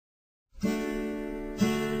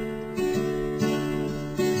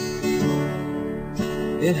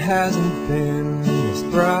it hasn't been as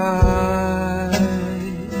bright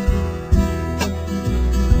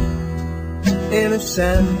in a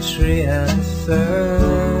century and a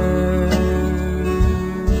third.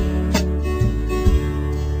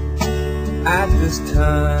 At this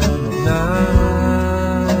time of night,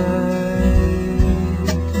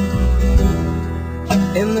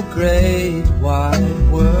 in the great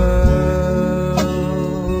wide world,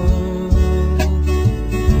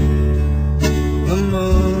 the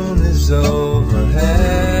moon is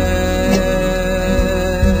overhead.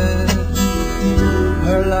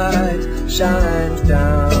 Her light shines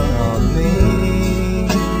down on me.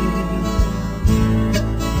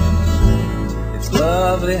 It's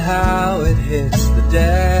lovely how it hits the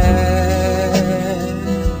deck,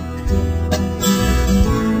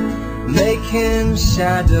 making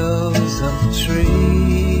shadows of the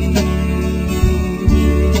trees.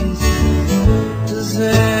 Does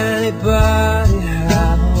anybody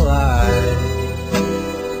have a light?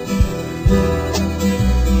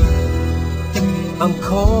 I'm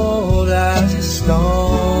cold as a stone,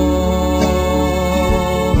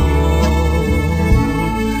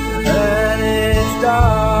 and it's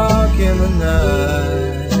dark in the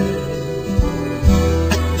night,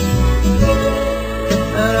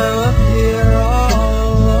 and I'm up here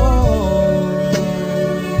all alone.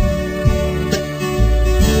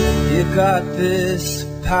 You got this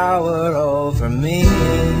power over me.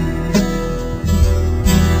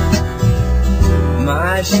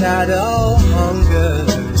 My shadow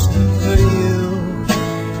hungers for you,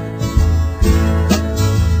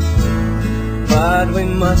 but we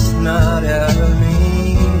must not ever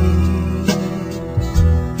meet.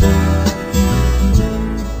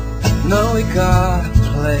 No, we gotta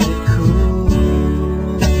play it cool.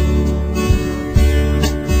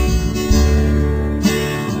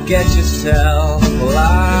 Get yourself a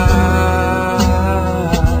light,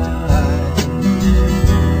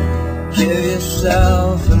 give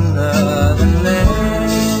yourself another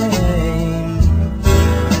name,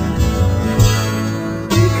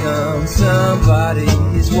 become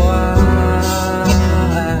somebody's wife.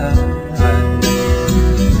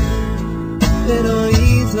 It'll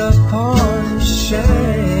ease upon the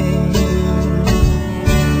shame.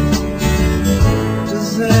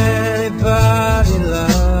 Does anybody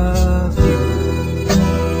love you?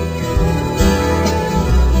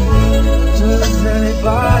 Does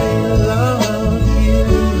anybody love you?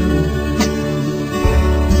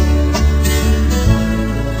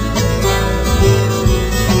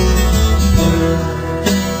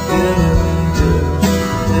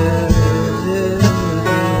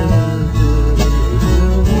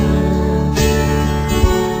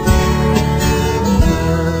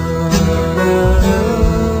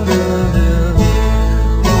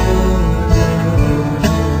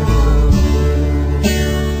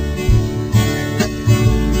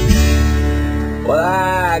 Well,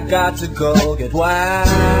 I got to go get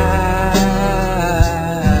waxed.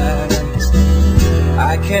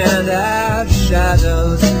 I can't have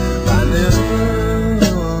shadows by noon.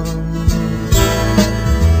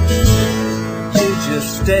 You just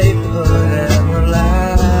stay put and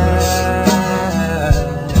relax.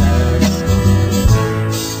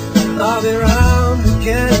 I'll be round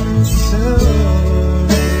again soon.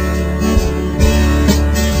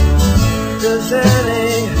 Does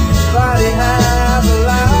anybody have a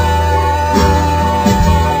light?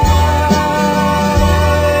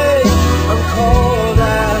 I'm cold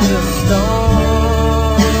as a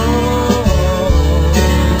stone,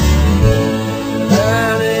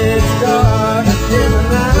 and it's dark in the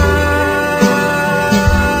night,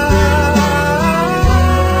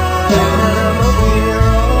 and I'm up here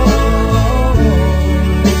alone.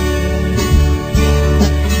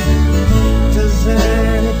 Does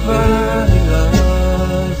anybody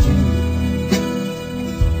love you?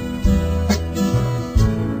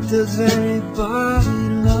 Does anybody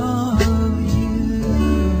love you?